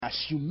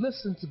As you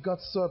listen to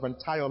God's servant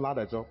Tayo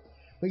Ladejo,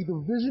 may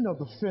the vision of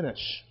the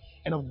finish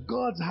and of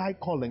God's high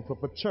calling for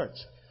the church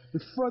be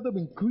further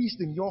increased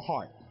in your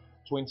heart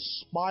to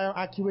inspire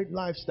accurate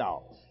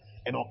lifestyle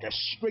and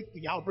orchestrate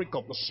the outbreak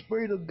of the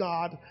Spirit of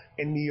God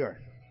in the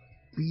earth.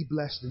 Be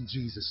blessed in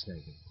Jesus'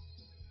 name.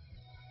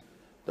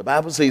 The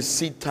Bible says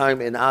seed time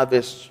and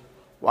harvest,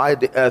 while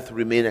the earth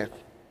remaineth.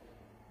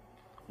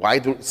 Why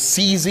do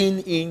season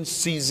in,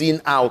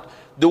 season out?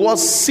 The word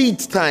seed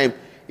time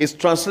is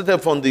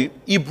translated from the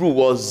Hebrew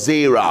word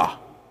zera.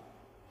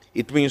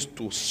 It means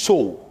to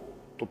sow,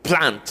 to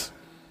plant.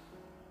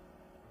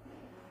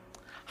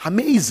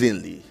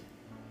 Amazingly,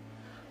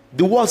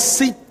 the word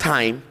seed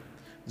time,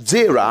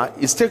 zera,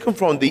 is taken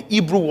from the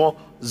Hebrew word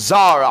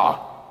zara.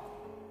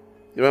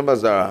 You remember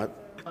zara?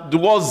 The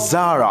word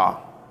zara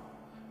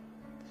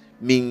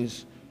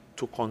means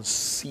to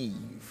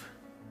conceive.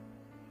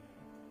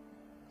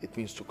 It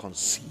means to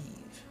conceive.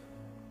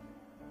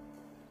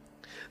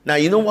 Now,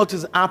 you know what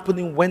is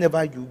happening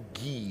whenever you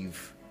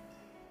give?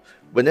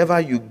 Whenever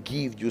you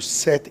give, you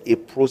set a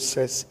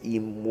process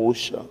in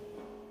motion.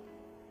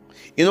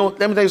 You know,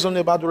 let me tell you something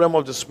about the realm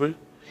of the Spirit.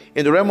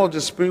 In the realm of the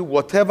Spirit,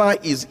 whatever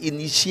is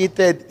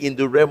initiated in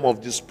the realm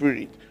of the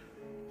Spirit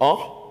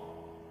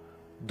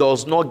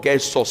does not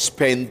get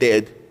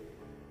suspended.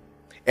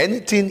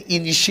 Anything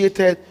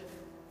initiated,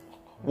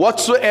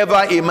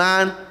 whatsoever a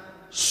man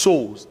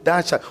sows,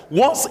 that shall.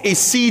 Once a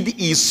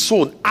seed is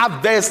sown,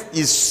 harvest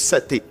is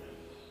certain.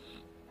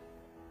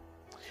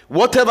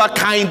 Whatever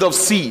kind of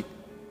seed.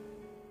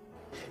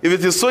 If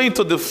it is sown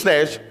into the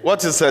flesh,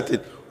 what is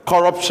certain?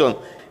 Corruption.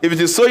 If it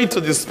is sown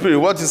into the spirit,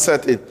 what is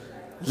certain?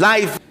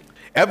 Life.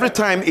 Every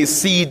time a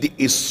seed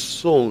is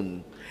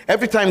sown,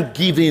 every time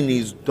giving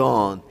is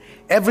done,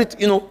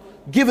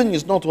 giving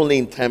is not only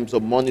in terms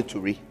of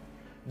monetary.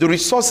 The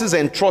resources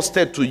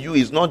entrusted to you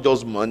is not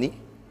just money.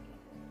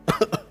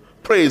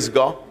 Praise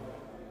God.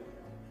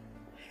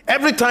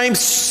 Every time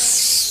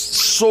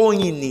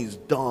sowing is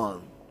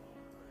done,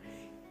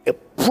 a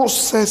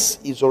process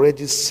is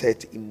already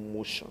set in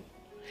motion.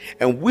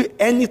 And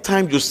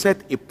anytime you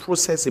set a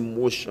process in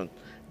motion,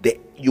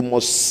 you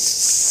must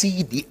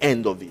see the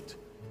end of it.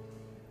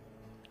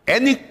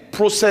 Any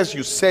process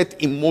you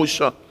set in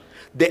motion,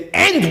 the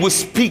end will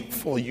speak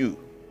for you.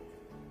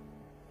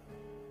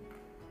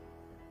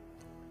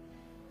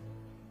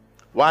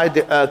 Why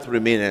the earth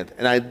remaineth?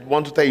 And I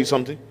want to tell you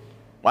something.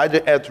 Why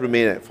the earth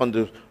remaineth? From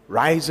the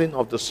rising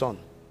of the sun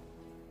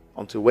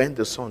until when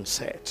the sun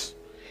sets.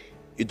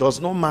 It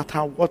does not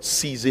matter what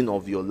season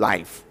of your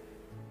life,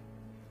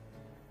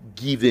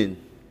 giving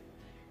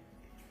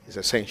is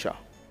essential.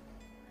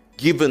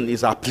 Giving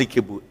is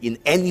applicable in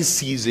any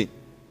season.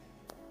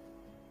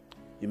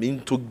 You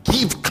mean to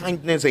give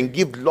kindness and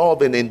give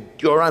love and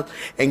endurance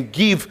and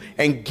give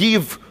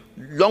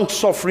long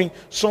suffering.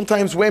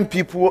 Sometimes when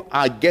people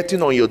are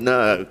getting on your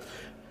nerve,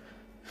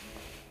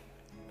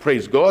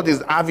 praise God,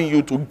 is having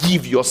you to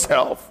give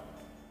yourself.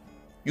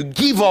 You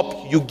give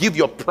up, you give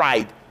your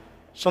pride.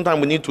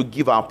 Sometimes we need to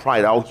give our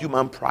pride, our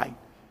human pride.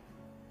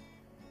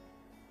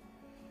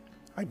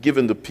 I've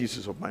given the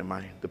pieces of my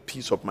mind, the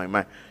piece of my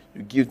mind.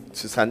 You give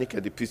Sister Nika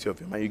the piece of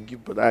your mind. You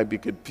give Brother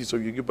Ibik a piece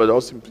of you give Brother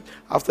Austin.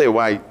 After a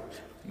while,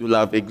 you'll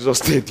have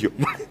exhausted your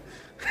mind.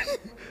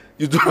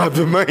 You don't have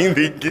the mind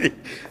again.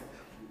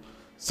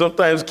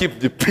 Sometimes keep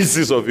the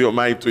pieces of your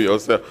mind to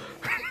yourself.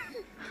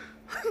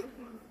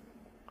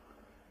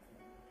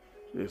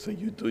 So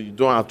you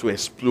don't have to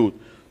explode.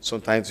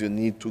 Sometimes you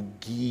need to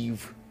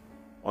give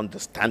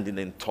understanding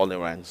and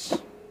tolerance.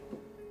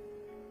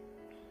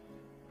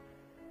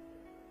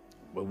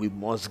 But we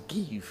must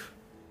give.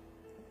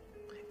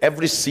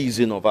 Every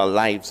season of our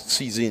lives,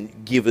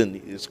 season given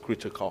is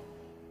critical.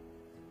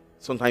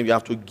 Sometimes you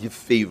have to give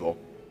favor.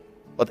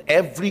 But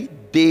every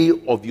day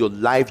of your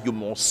life, you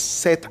must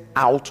set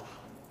out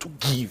to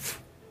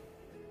give.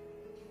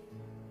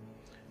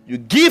 You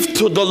give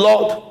to the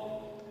Lord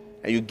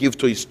and you give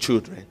to his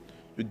children.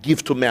 You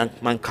give to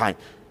mankind.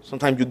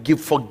 Sometimes you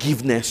give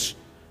forgiveness.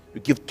 You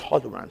give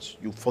tolerance.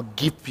 You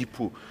forgive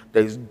people.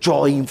 There is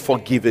joy in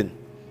forgiving.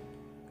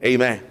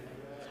 Amen.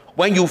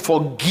 When you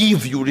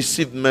forgive, you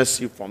receive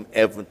mercy from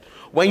heaven.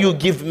 When you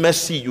give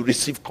mercy, you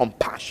receive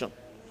compassion.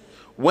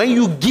 When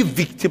you give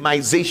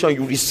victimization,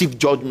 you receive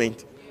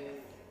judgment.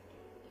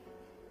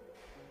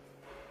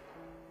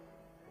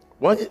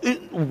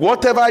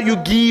 Whatever you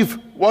give,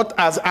 what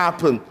has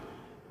happened?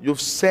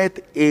 You've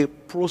set a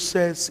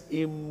process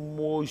in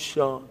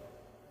motion.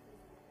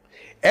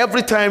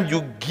 Every time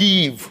you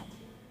give,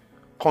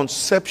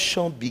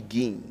 conception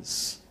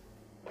begins.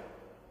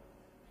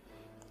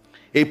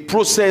 A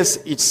process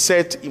is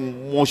set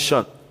in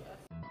motion.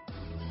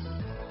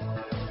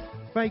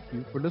 Thank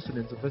you for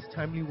listening to this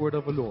timely word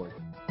of the Lord.